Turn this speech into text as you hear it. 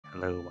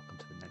Hello, welcome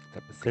to the next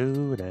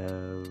episode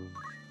of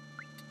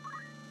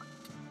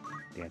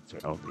Dancer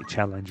Only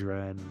Challenge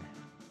Run.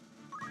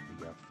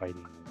 We are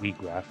fighting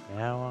wiegraf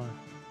now.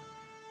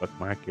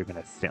 Bookmark, you're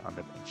going to sit on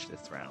the bench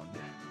this round.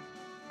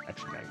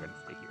 Actually, no, you're going to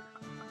stay here.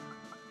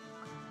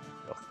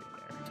 You'll stay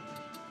there.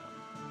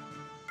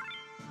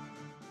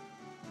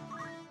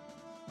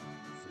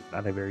 This is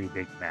not a very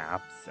big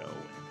map, so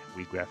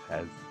wiegraf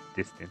has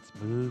distance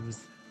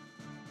moves.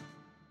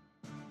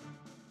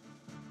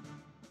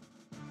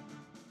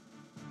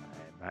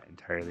 I'm not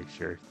entirely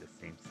sure if the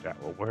same strat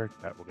will work,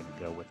 but we're going to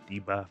go with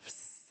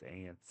debuffs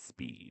and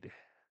speed.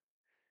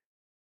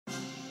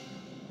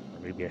 Or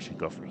maybe I should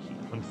go for heal.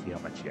 Let me see how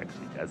much he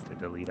actually does to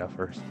delita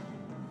first.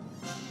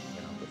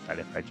 And I'll decide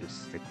if I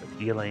just stick with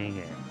healing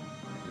and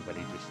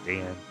everybody just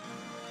dance.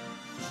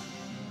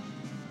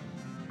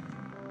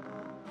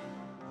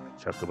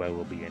 Chocobo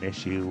will be an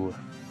issue.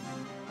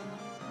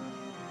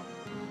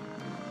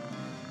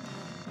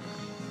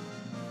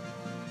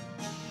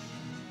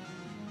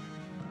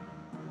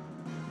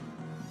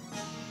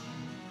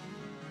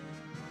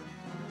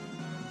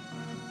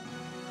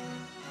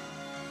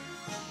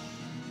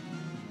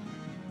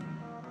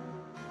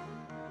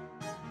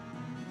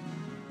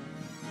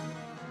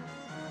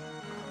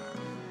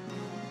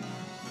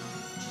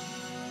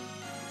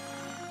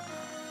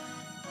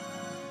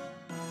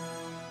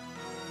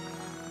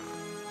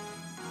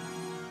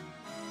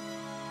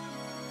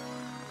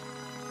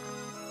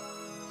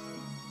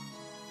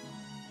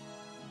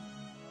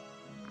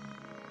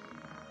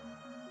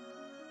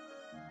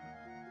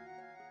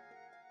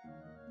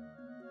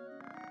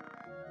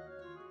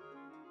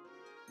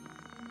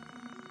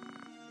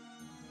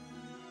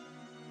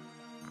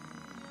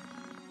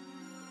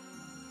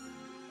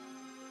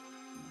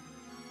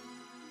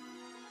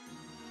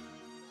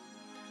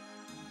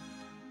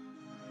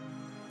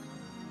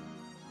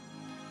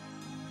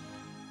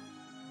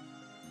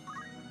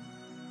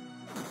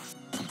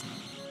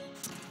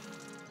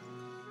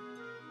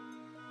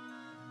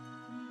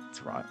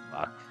 It's rotten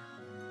luck,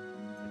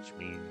 which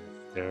means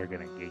they're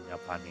gonna gang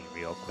up on me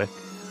real quick.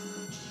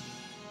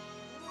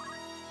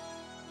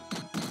 I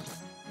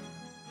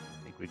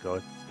think we go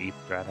with the speed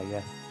strat, I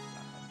guess.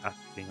 I'm not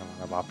seeing a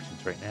lot of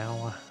options right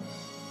now.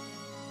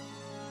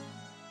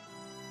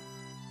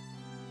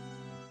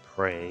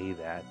 Pray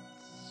that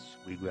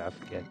wiegraf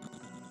gets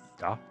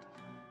stopped.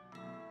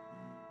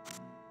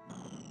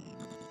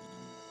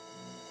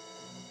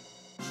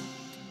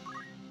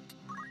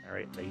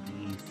 Alright,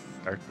 ladies,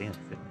 start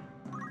dancing.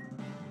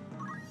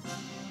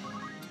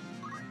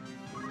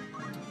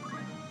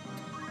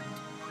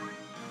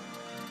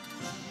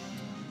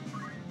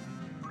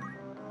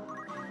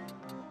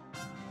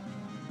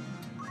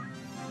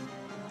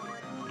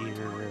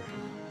 Here.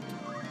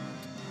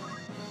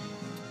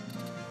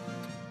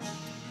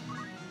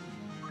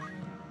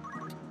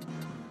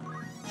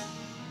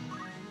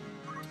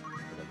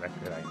 For the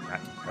record, I'm not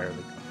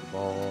entirely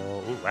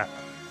comfortable. Ooh, wow.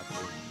 That's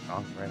a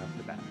song right off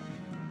the bat.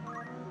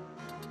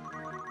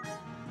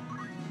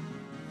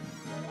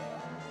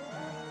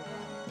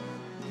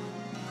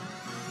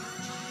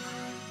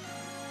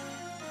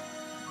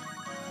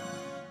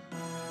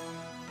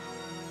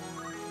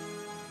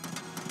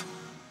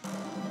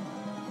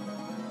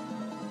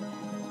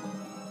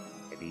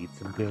 I need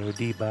some good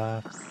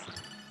debuffs.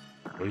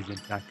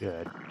 Poison's not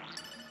good.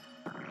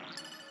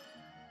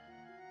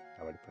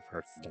 I would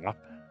prefer stop.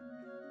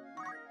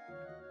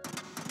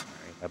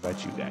 Alright, how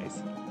about you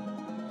guys?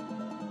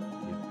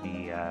 Give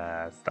me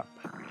stop.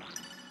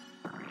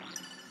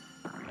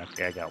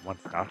 Okay, I got one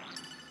stop.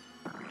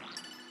 I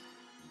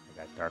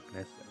got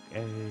darkness,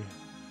 okay.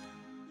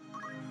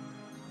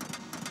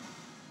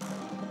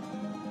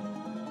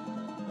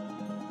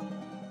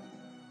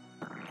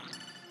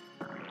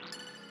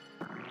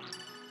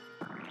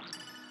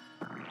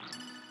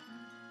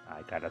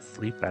 I got a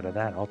sleep out of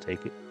that, I'll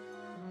take it.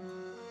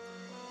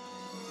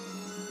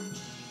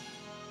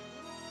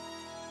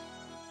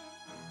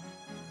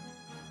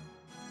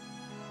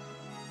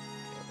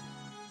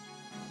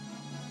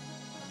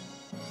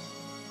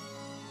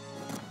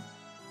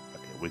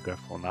 Wiegraf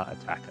will not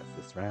attack us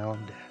this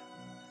round.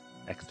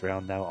 Next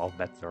round now, all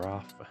bets are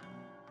off.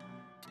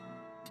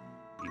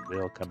 He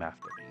will come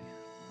after me.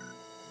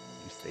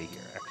 You stay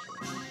here,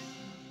 actually.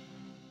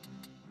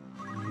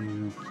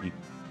 You keep...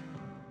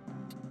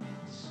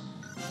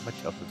 How much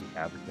health does he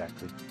have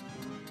exactly?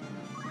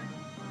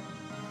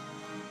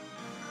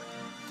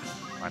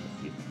 I'm trying to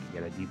see if we can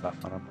get a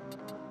debuff on him.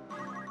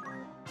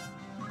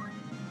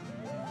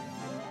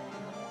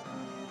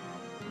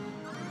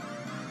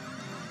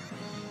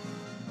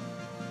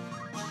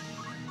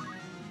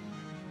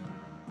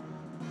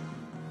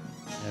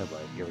 Oh boy,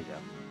 here we go.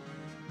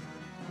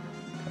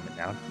 Coming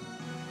down.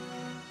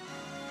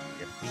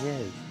 Yes, he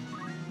is.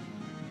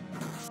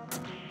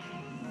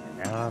 And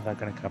now they're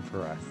gonna come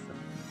for us.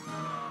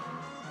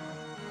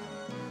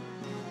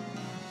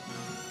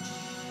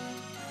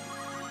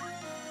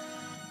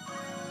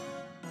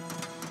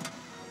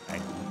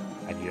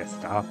 I need to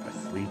stop,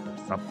 asleep, or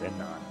something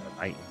on the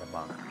knight and the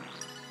monk.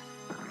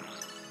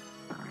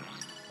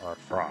 Or a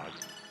frog.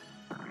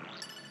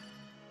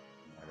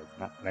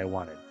 Not what I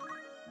wanted.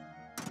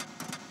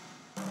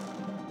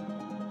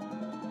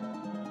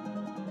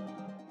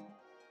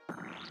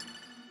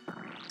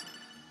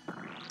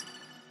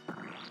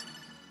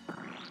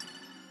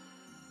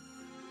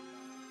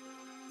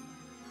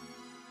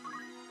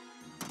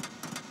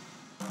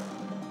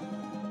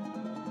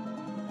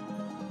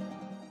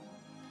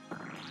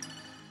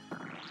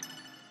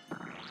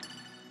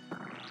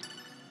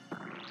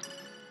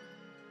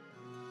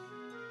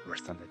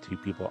 Worse than the two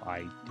people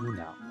I do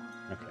now.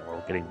 Okay, well,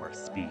 we're getting more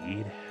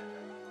speed.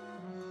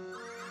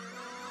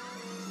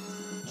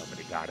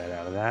 Nobody got it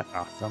out of that.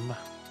 Awesome.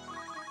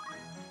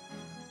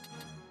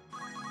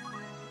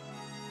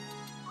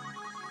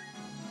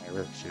 I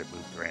really should have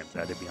moved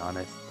Ramsay, to be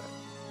honest, but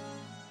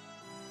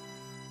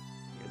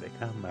here they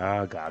come.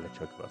 Oh god, the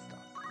chocobo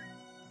stopped.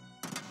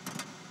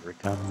 Here it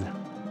comes.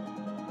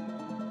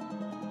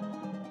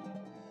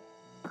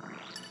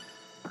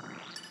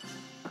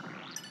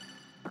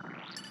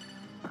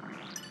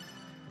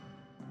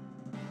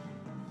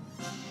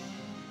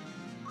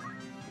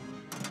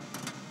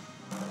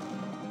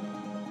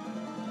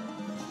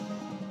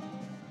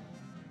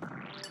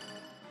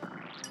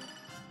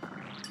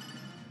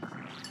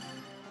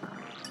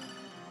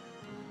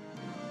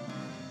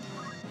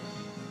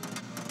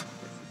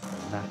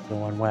 Not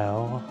going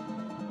well.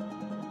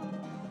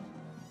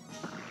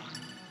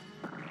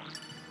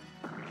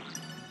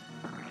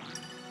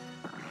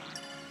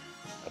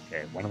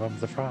 Okay, one of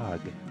them's a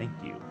frog. Thank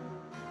you.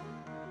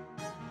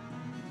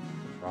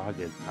 The frog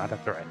is not a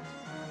threat.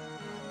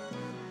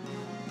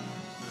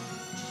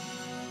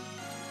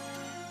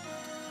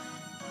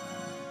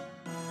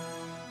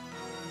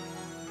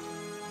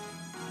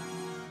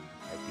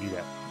 I do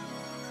that.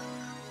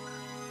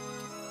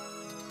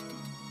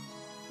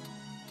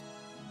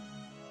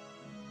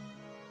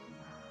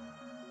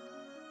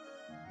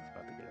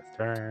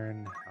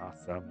 Turn.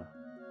 Awesome.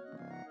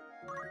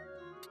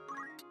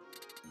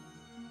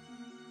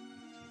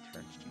 15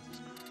 turns, Jesus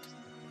Christ.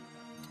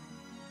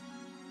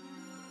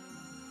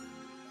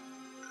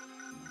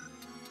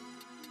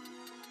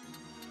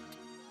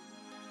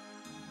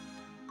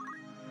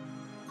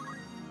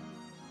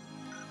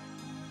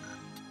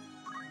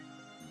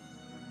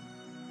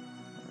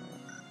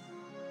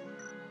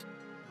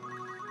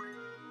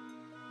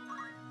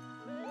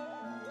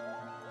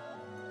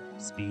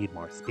 Speed,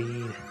 more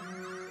speed.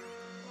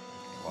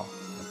 Well,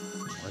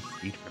 that's more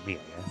speed for me, I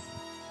guess.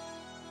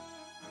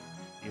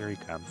 Here he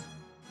comes.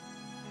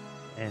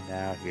 And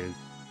now here's...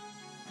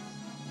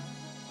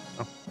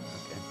 Oh,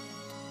 okay.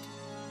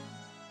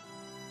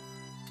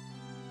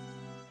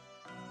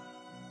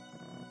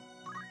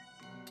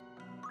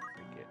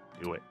 Take it.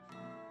 Do it.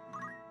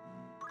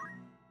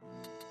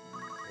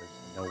 There's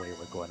no way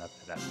we're going up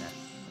to that mess.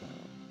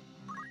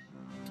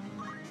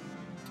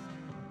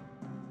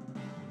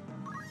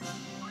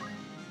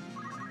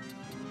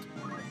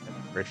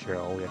 For sure,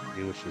 all we have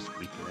to do is just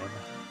weaken him.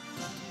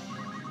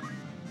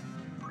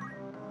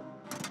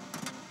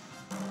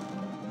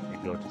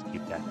 Maybe we'll just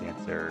keep that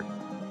dancer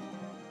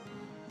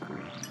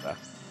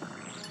debuffs.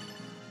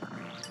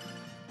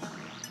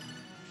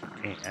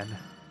 If you can.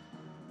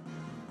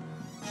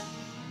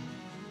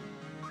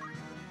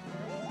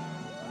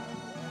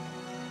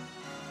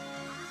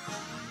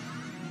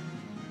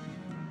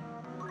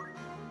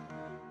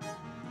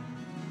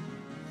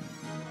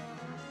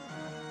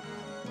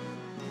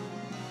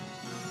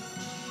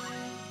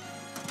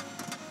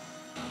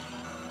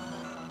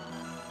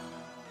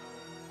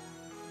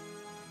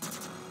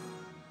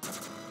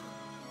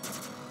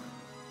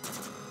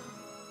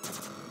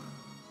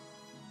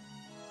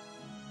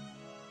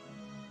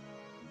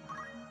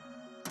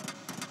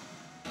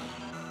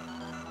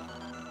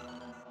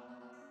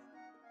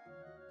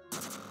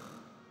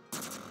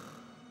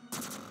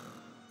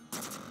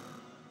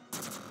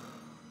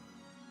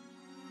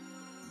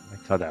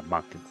 So that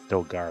monk can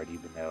still guard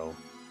even though...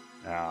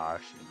 Ah,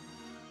 shit.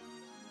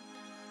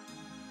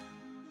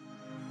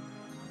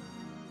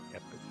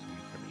 Yep, it's too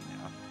weak for me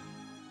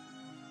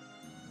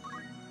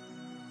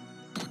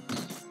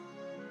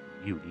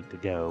now. You need to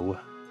go.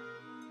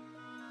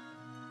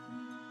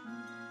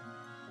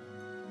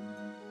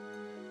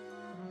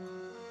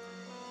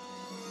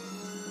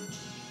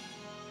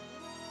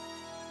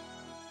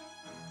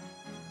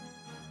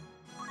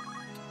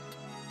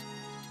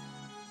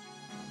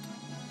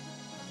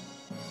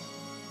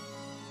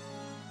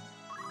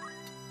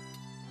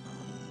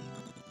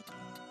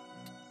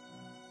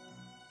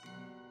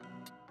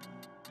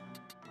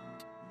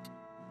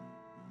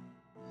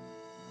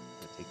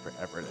 Take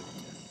forever to do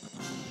this.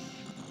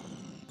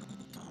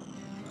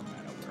 No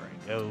matter where I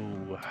go,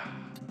 you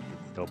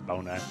can still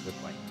bone us with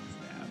lightning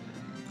stab.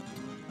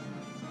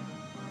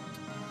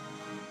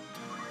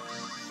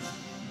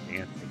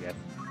 Dance, I guess.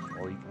 That's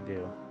all you can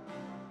do.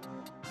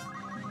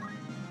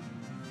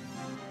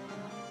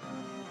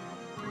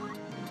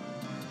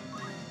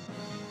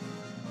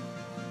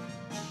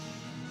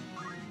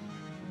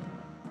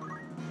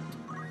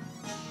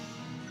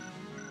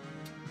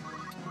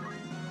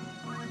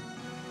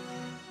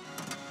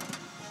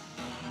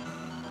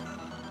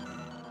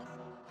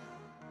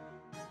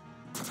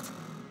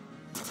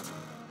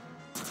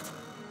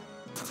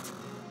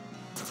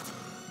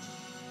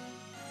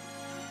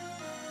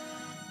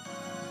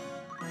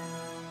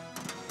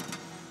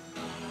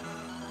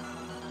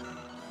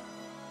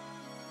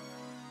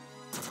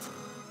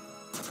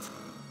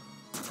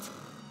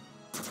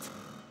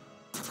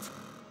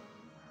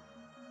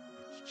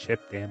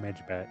 chip damage,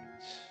 but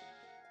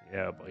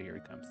yeah, boy, here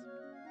he comes.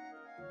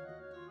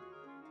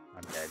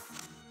 I'm dead.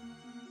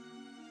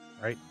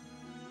 Right?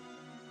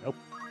 Nope.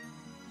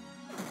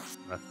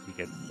 Unless he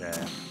gets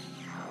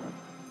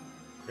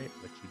crit,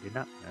 which he did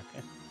not.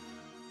 Okay.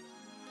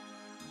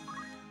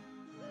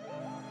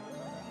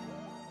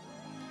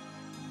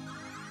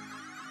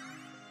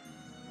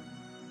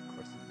 Of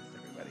course, he missed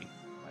everybody.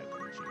 Why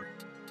wouldn't you?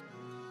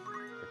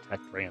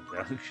 Protect Rambo.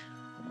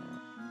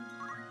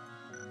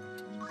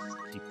 Just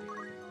keep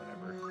dancing,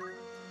 whatever.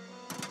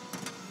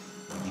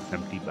 Maybe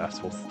some debuffs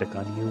will stick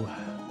on you.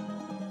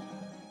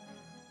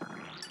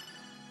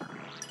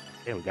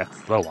 Okay, we got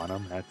slow on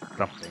him. That's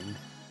something.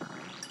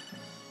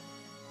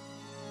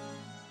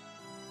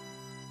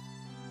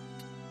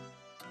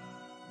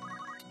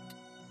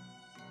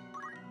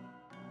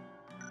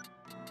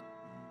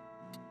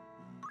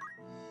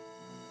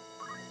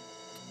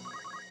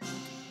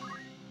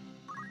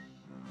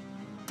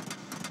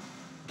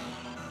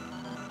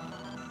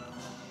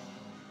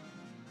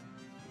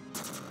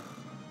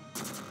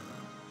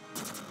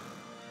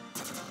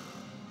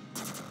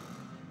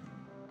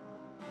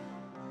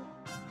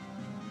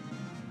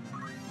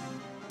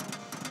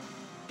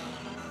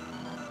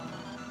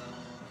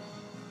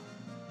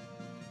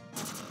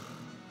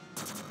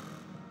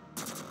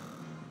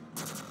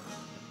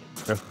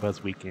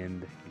 Buzz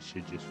weekend, you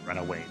should just run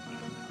away and heal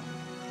now.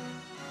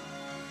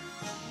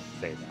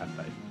 Say that,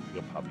 but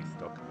you'll probably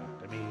still come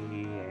after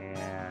me,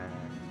 and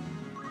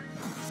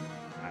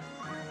I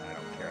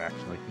don't care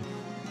actually.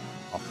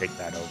 I'll take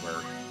that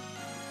over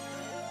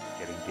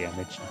getting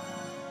damaged.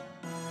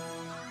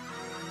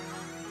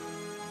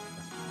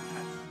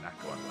 That's not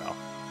going well.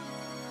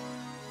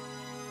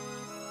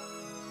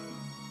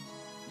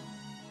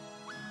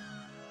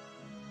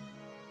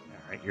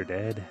 Alright, you're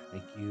dead.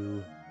 Thank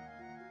you.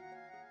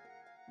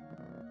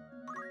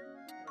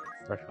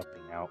 Start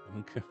helping out.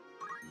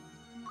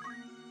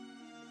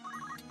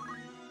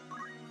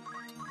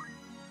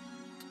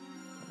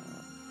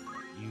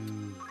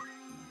 You've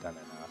done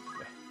enough.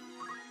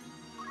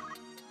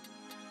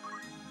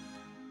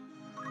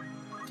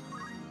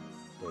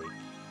 Mistake.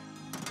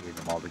 Getting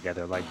them all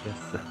together like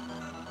this.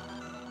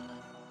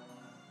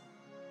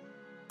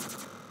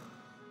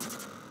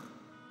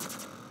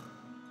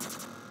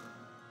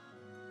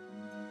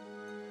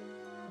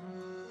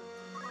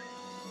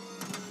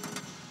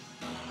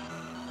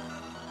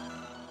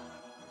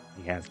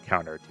 He has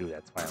counter too,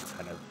 that's why I'm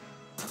kind of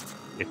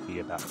iffy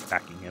about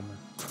attacking him.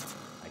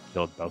 I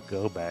killed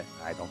Boko, but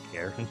I don't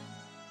care.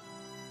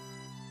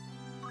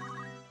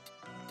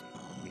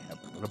 We have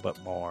a little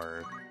bit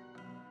more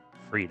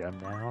freedom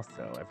now,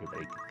 so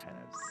everybody can kind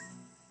of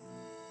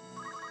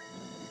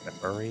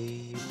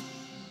separate.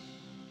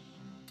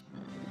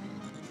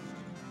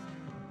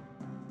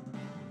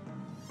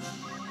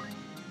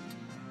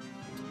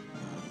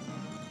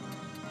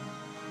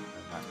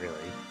 Not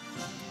really.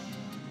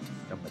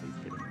 Somebody's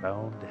getting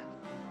boned.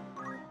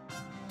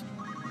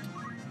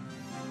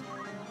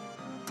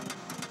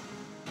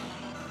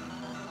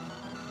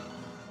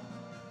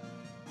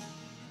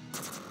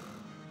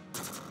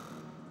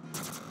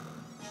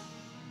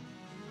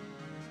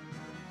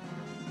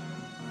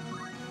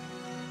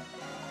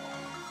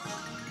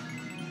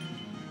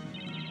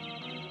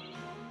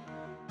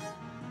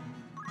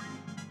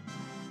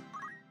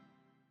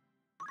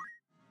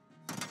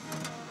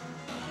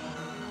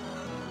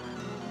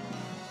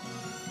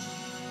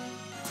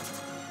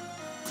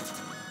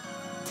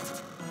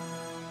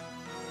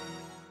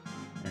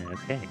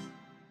 Okay.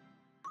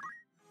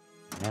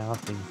 Now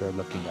things are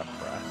looking up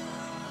for us.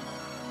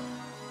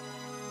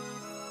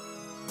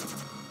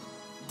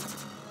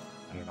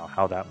 I don't know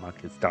how that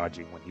monk is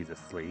dodging when he's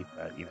asleep,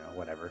 but you know,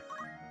 whatever.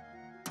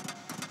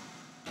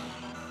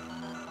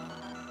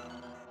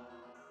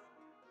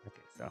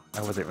 Okay, so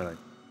I wasn't really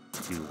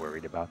too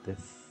worried about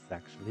this,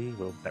 actually.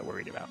 What was I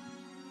worried about?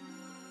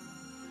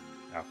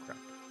 Oh, crap.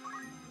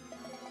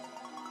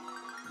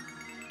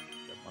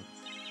 The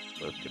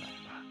monk's woken up.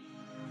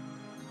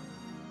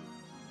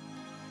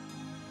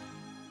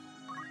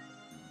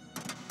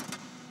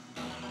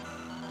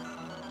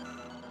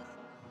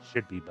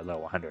 Should be below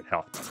 100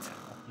 health by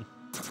now.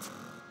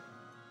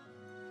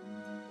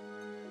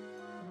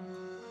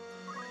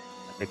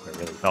 I think what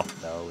really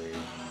helped, though, is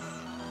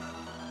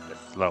the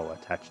slow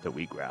attached to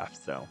wiegraf,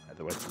 so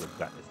otherwise he would have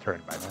gotten his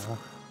turn by now.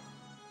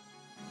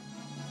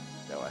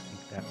 So I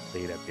think that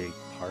played a big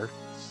part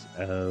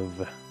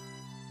of...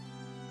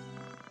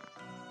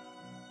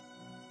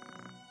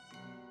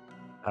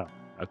 Oh,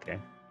 okay.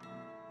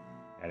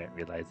 I didn't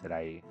realize that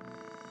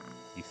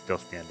he's still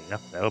standing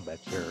up, though, but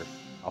sure,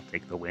 I'll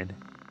take the win.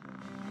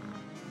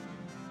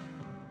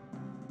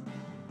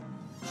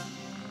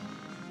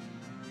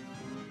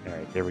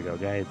 Alright, there we go,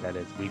 guys. That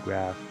is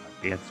wiegraf,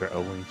 Dancer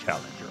only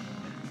challenger.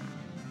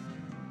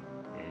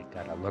 It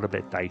got a little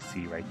bit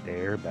dicey right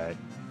there, but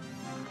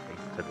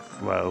thanks to the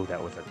slow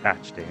that was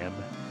attached to him,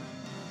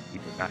 he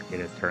did not get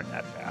his turn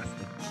that fast.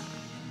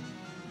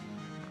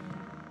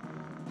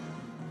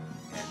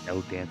 And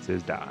no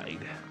dancers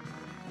died.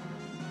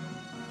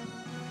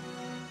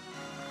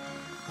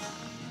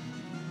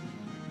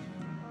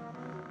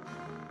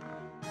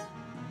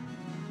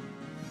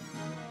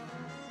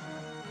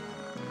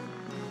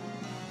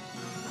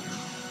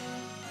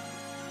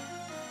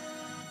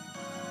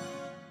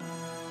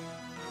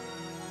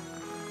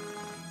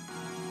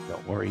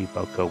 Don't worry,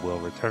 Boko will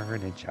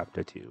return in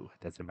chapter 2.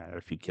 Doesn't matter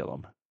if you kill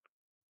him.